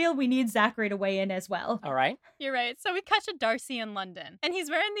 but I feel we need Zachary to weigh in as well. All right. You're right. So we cut to Darcy in London, and he's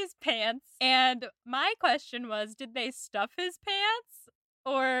wearing these pants, and my question was, did they stuff his pants?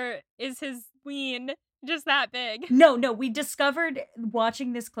 Or is his ween just that big? No, we discovered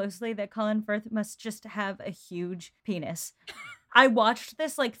watching this closely that Colin Firth must just have a huge penis. I watched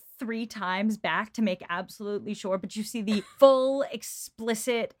this like 3 times back to make absolutely sure, but you see the full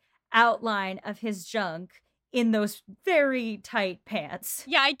explicit outline of his junk in those very tight pants.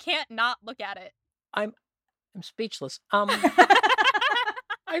 Yeah, I can't not look at it. I'm speechless.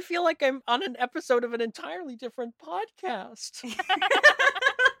 I feel like I'm on an episode of an entirely different podcast.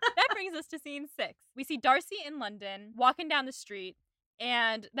 That brings us to scene 6. We see Darcy in London walking down the street,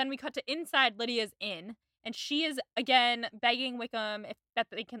 and then we cut to inside Lydia's inn, and she is again begging Wickham that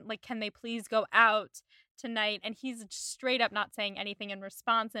they can they please go out tonight, and he's straight up not saying anything in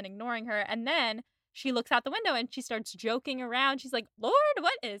response and ignoring her. And then she looks out the window and she starts joking around. She's like, Lord,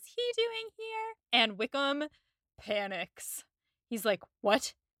 what is he doing here? And Wickham panics. He's like,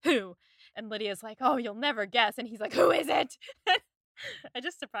 what? Who? And Lydia's like, oh, you'll never guess. And he's like, who is it? I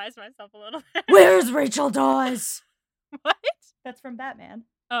just surprised myself a little bit. Where's Rachel Dawes? What? That's from Batman.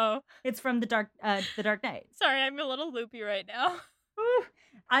 Oh. It's from the Dark Knight. Sorry, I'm a little loopy right now.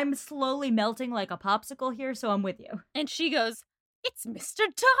 I'm slowly melting like a popsicle here, so I'm with you. And she goes, "It's Mr.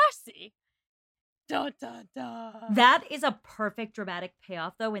 Darcy." Da, da, da. That is a perfect dramatic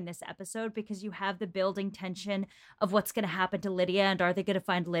payoff, though, in this episode, because you have the building tension of what's going to happen to Lydia and are they going to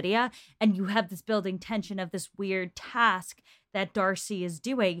find Lydia? And you have this building tension of this weird task that Darcy is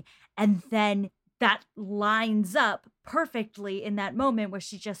doing. And then that lines up perfectly in that moment where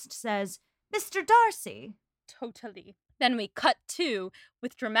she just says, Mr. Darcy. Totally. Then we cut to,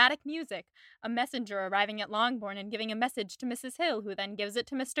 with dramatic music, a messenger arriving at Longbourn and giving a message to Mrs. Hill, who then gives it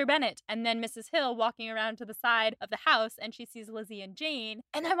to Mr. Bennet. And then Mrs. Hill walking around to the side of the house, and she sees Lizzie and Jane.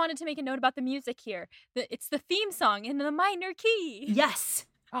 And I wanted to make a note about the music here. It's the theme song in the minor key. Yes.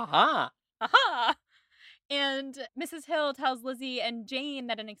 Aha! Aha! And Mrs. Hill tells Lizzie and Jane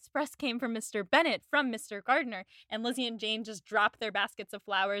that an express came from Mr. Bennet from Mr. Gardner, and Lizzie and Jane just drop their baskets of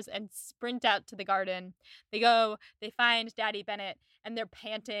flowers and sprint out to the garden. They go, they find Daddy Bennet, and they're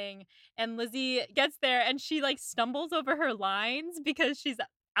panting, and Lizzie gets there, and she, like, stumbles over her lines because she's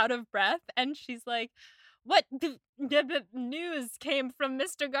out of breath, and she's like, what news came from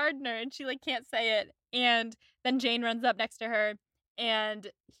Mr. Gardner? And she, like, can't say it. And then Jane runs up next to her, and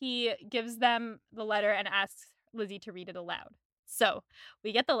he gives them the letter and asks Lizzie to read it aloud. So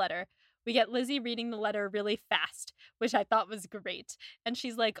we get the letter. We get Lizzie reading the letter really fast, which I thought was great. And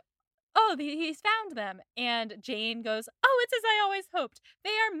she's like, oh, he's found them. And Jane goes, oh, it's as I always hoped.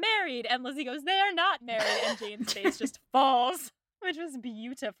 They are married. And Lizzie goes, they are not married. And Jane's face just falls, which was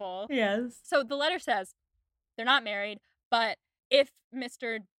beautiful. Yes. So the letter says they're not married, but if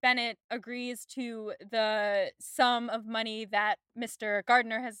Mr. Bennet agrees to the sum of money that Mr.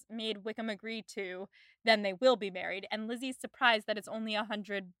 Gardner has made Wickham agree to, then they will be married. And Lizzie's surprised that it's only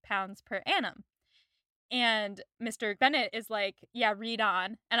 £100 per annum. And Mr. Bennet is like, yeah, read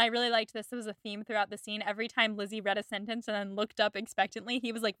on. And I really liked this. It was a theme throughout the scene. Every time Lizzie read a sentence and then looked up expectantly,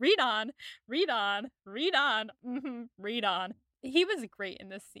 he was like, read on, read on, read on, read on. He was great in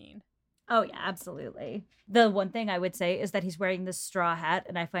this scene. Oh, yeah, absolutely. The one thing I would say is that he's wearing this straw hat,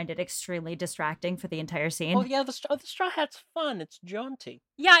 and I find it extremely distracting for the entire scene. Oh, yeah, the straw hat's fun. It's jaunty.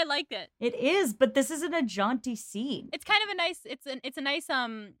 Yeah, I liked it. It is, but this isn't a jaunty scene. It's kind of a nice, it's a nice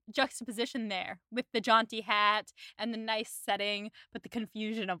juxtaposition there with the jaunty hat and the nice setting, but the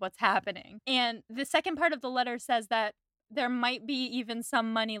confusion of what's happening. And the second part of the letter says that there might be even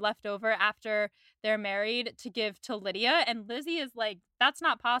some money left over after they're married to give to Lydia. And Lizzie is like, that's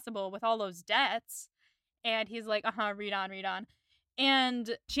not possible with all those debts. And he's like, read on, read on.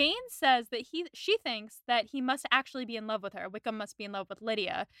 And Jane says that she thinks that he must actually be in love with her. Wickham must be in love with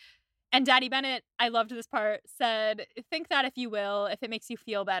Lydia. And Daddy Bennet, I loved this part, said, think that if you will, if it makes you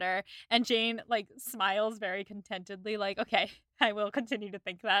feel better. And Jane, like, smiles very contentedly, like, okay, I will continue to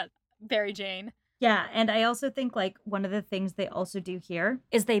think that. Very Jane. Yeah, and I also think, like, one of the things they also do here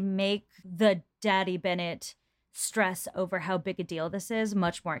is they make the Daddy Bennet stress over how big a deal this is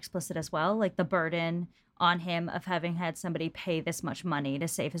much more explicit as well. Like, the burden on him of having had somebody pay this much money to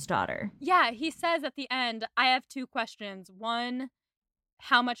save his daughter. Yeah, he says at the end, I have two questions. One,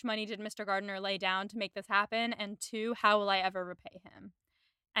 how much money did Mr. Gardner lay down to make this happen? And two, how will I ever repay him?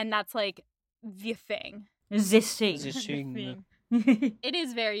 And that's, like, the thing. The thing. The thing. It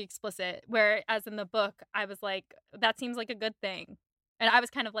is very explicit, whereas in the book, I was like, that seems like a good thing. And I was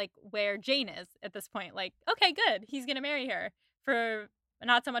kind of like where Jane is at this point. Like, okay, good. He's going to marry her for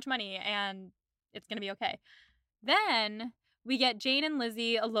not so much money, and it's going to be okay. Then we get Jane and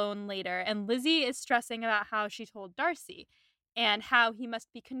Lizzie alone later, and Lizzie is stressing about how she told Darcy and how he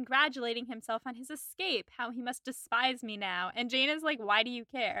must be congratulating himself on his escape, how he must despise me now. And Jane is like, why do you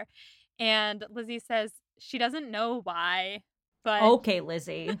care? And Lizzie says she doesn't know why. But okay,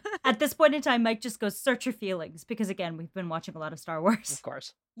 Lizzie. At this point in time, Mike just goes, search your feelings. Because again, we've been watching a lot of Star Wars. Of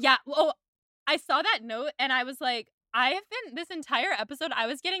course. Yeah. Well, I saw that note and I was like, this entire episode, I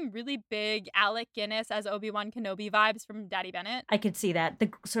was getting really big Alec Guinness as Obi-Wan Kenobi vibes from Daddy Bennet. I could see that.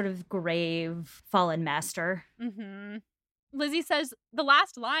 The sort of grave fallen master. Mm-hmm. Lizzie says the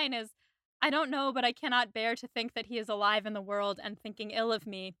last line is, I don't know, but I cannot bear to think that he is alive in the world and thinking ill of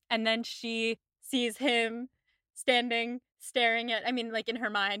me. And then she sees him standing, staring at, in her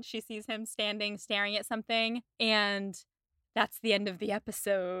mind, she sees him standing, staring at something, and that's the end of the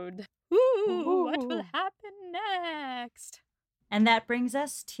episode. Ooh, what will happen next? And that brings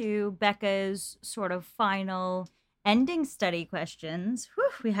us to Becca's sort of final ending study questions.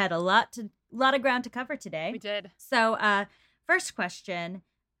 Whew, we had a lot of ground to cover today. We did. So, first question,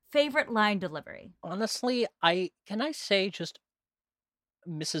 favorite line delivery? Honestly, can I say just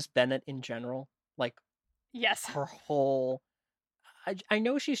Mrs. Bennet in general? Like, yes, her whole I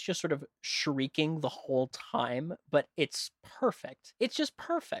know she's just sort of shrieking the whole time, but it's perfect. It's just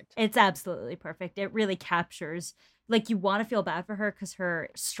perfect. It's absolutely perfect. It really captures, like, you want to feel bad for her because her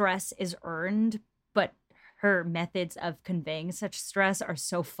stress is earned, but her methods of conveying such stress are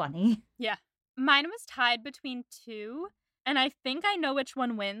so funny. Yeah. Mine was tied between two, and I think I know which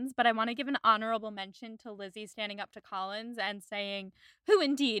one wins, but I want to give an honorable mention to Lizzie standing up to Collins and saying, "Who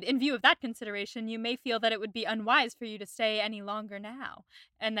indeed, in view of that consideration, you may feel that it would be unwise for you to stay any longer now,"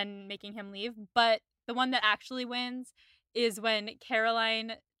 and then making him leave. But the one that actually wins is when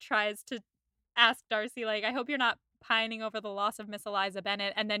Caroline tries to ask Darcy, like, "I hope you're not pining over the loss of Miss Eliza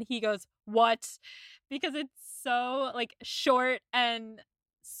Bennet," and then he goes, "What?" Because it's so, like, short and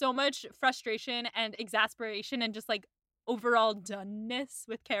so much frustration and exasperation and just, like, overall doneness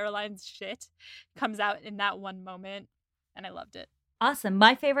with Caroline's shit comes out in that one moment, and I loved it. Awesome.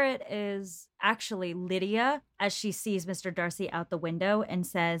 My favorite is actually Lydia as she sees Mr. Darcy out the window and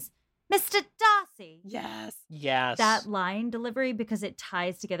says, "Mr. Darcy." Yes. Yes. That line delivery, because it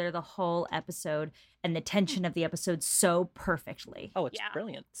ties together the whole episode and the tension of the episode so perfectly. Oh, it's Yeah.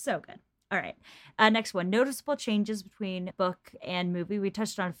 brilliant. So good. All right. Next one. Noticeable changes between book and movie. We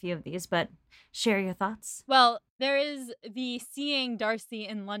touched on a few of these, but share your thoughts. Well, there is the seeing Darcy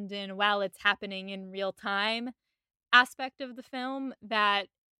in London while it's happening in real time aspect of the film that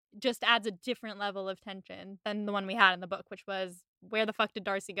just adds a different level of tension than the one we had in the book, which was, where the fuck did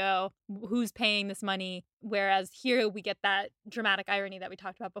Darcy go? Who's paying this money? Whereas here we get that dramatic irony that we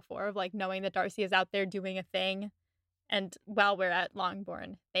talked about before of, like, knowing that Darcy is out there doing a thing. And while we're at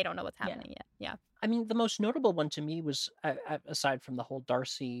Longbourn, they don't know what's happening yet. Yeah. I mean, the most notable one to me was, aside from the whole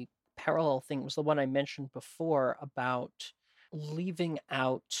Darcy parallel thing, was the one I mentioned before about leaving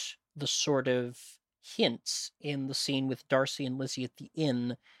out the sort of hints in the scene with Darcy and Lizzie at the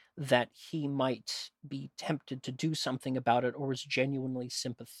inn that he might be tempted to do something about it or was genuinely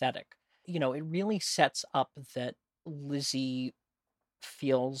sympathetic. You know, it really sets up that Lizzie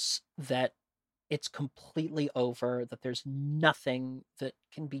feels that it's completely over, that there's nothing that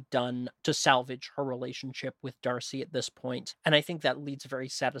can be done to salvage her relationship with Darcy at this point. And I think that leads very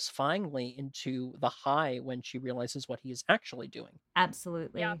satisfyingly into the high when she realizes what he is actually doing.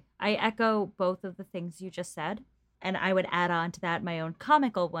 Absolutely. Yeah. I echo both of the things you just said. And I would add on to that my own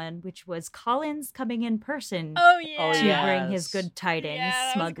comical one, which was Collins coming in person Oh, Oh, to yeah. bring his Yes. good tidings Yeah, that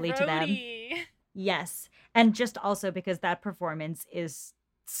was smugly to them. grody. Yes. And just also because that performance is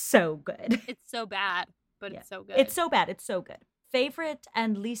so good. It's so bad, but Yeah. it's so good. It's so bad. It's so good. Favorite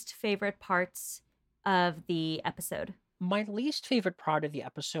and least favorite parts of the episode? My least favorite part of the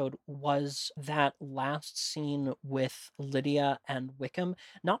episode was that last scene with Lydia and Wickham,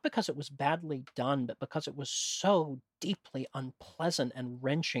 not because it was badly done, but because it was so deeply unpleasant and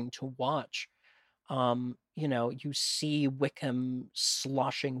wrenching to watch. You know, you see Wickham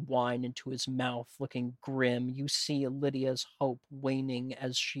sloshing wine into his mouth, looking grim. You see Lydia's hope waning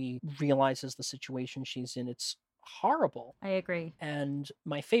as she realizes the situation she's in. It's horrible. I agree. And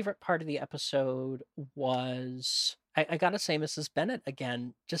my favorite part of the episode was, I gotta say, Mrs. Bennet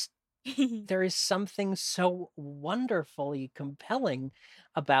again. Just there is something so wonderfully compelling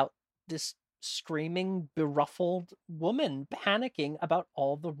about this screaming, beruffled woman panicking about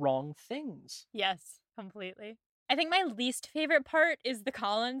all the wrong things. Yes, completely. I think my least favorite part is the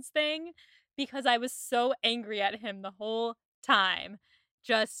Collins thing because I was so angry at him the whole time.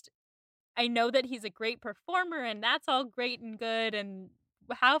 Just, I know that he's a great performer and that's all great and good and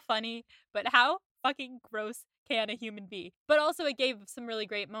how funny, but how fucking gross can a human be? But also it gave some really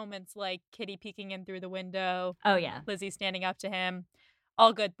great moments like Kitty peeking in through the window, Oh, yeah. Lizzie standing up to him.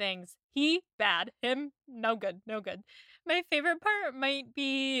 All good things. He, bad. Him, no good, no good. My favorite part might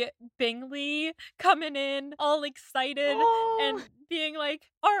be Bingley coming in all excited and being like,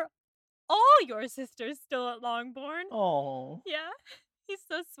 "Are all your sisters still at Longbourn?" Oh. Yeah. He's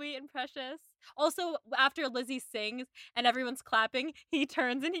so sweet and precious. Also, after Lizzie sings and everyone's clapping, he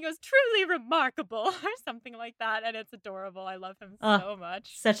turns and he goes, "Truly remarkable," or something like that. And it's adorable. I love him so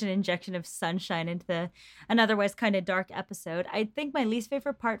much. Such an injection of sunshine into an otherwise kind of dark episode. I think my least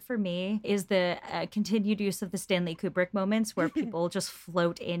favorite part for me is the continued use of the Stanley Kubrick moments where people just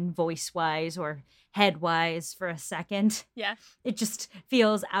float in voice-wise or head-wise for a second. Yeah. It just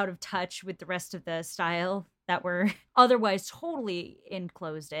feels out of touch with the rest of the style that were otherwise totally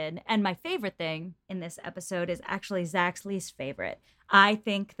enclosed in. And my favorite thing in this episode is actually Zach's least favorite. I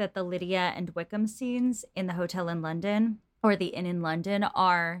think that the Lydia and Wickham scenes in the hotel in London or the inn in London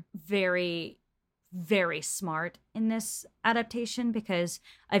are very, very smart in this adaptation because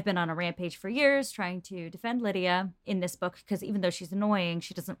I've been on a rampage for years trying to defend Lydia in this book because even though she's annoying,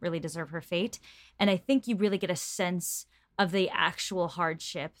 she doesn't really deserve her fate. And I think you really get a sense of the actual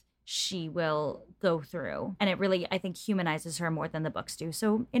hardship she will go through. And it really, I think, humanizes her more than the books do.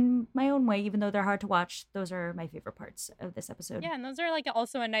 So in my own way, even though they're hard to watch, those are my favorite parts of this episode. Yeah, and those are like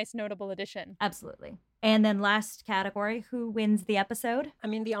also a nice notable addition. Absolutely. And then last category, who wins the episode? I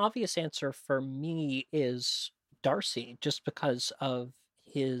mean, the obvious answer for me is Darcy, just because of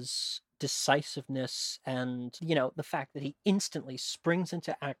his decisiveness and, the fact that he instantly springs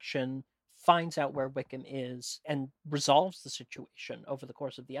into action, finds out where Wickham is, and resolves the situation over the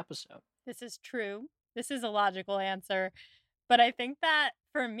course of the episode. This is true. This is a logical answer. But I think that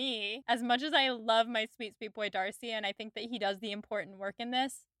for me, as much as I love my sweet, sweet boy Darcy, and I think that he does the important work in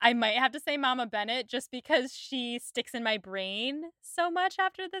this, I might have to say Mama Bennett just because she sticks in my brain so much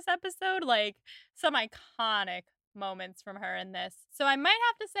after this episode. Like, some iconic moments from her in this. So I might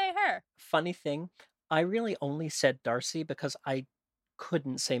have to say her. Funny thing, I really only said Darcy because I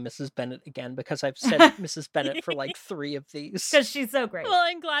couldn't say Mrs. Bennett again because I've said Mrs. Bennett for like 3 of these. Because she's so great. Well,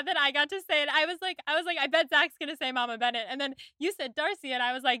 I'm glad that I got to say it. I was like, I bet Zach's gonna say Mama Bennett, and then you said Darcy, and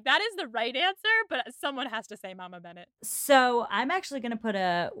I was like, that is the right answer, but someone has to say Mama Bennett. So I'm actually gonna put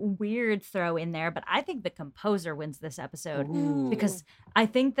a weird throw in there, but I think the composer wins this episode. Ooh. Because I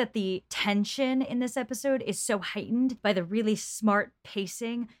think that the tension in this episode is so heightened by the really smart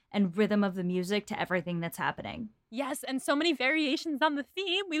pacing and rhythm of the music to everything that's happening. Yes, and so many variations on the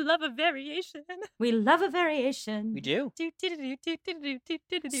theme. We love a variation. We love a variation. We do.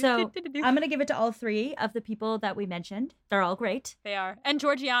 So I'm going to give it to all 3 of the people that we mentioned. They're all great. They are. And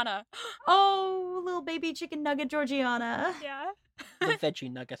Georgiana. Oh, little baby chicken nugget Georgiana. Yeah. The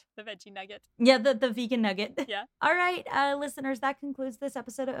veggie nugget. The veggie nugget. Yeah, the vegan nugget. Yeah. All right, listeners, that concludes this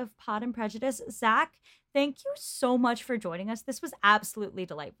episode of Pod and Prejudice. Zach, thank you so much for joining us. This was absolutely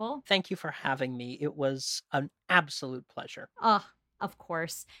delightful. Thank you for having me. It was an absolute pleasure. Of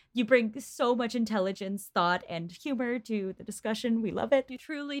course. You bring so much intelligence, thought, and humor to the discussion. We love it. You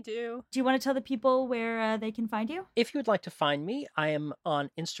truly do. Do you want to tell the people where they can find you? If you would like to find me, I am on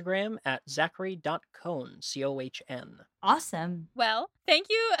Instagram at zachary.cohn, C-O-H-N. Awesome. Well, thank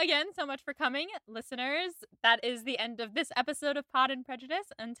you again so much for coming, listeners. That is the end of this episode of Pod and Prejudice.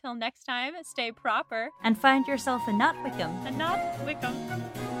 Until next time, stay proper. And find yourself a not Wickham. And not Wickham.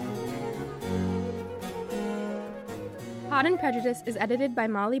 Pod and Prejudice is edited by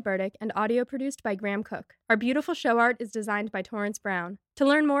Molly Burdick and audio produced by Graham Cook. Our beautiful show art is designed by Torrance Brown. To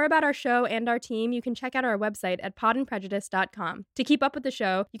learn more about our show and our team, you can check out our website at podandprejudice.com. To keep up with the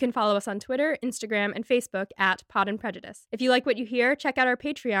show, you can follow us on Twitter, Instagram, and Facebook at Pod and Prejudice. If you like what you hear, check out our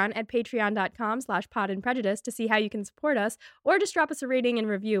Patreon at patreon.com/podandprejudice to see how you can support us, or just drop us a rating and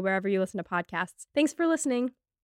review wherever you listen to podcasts. Thanks for listening.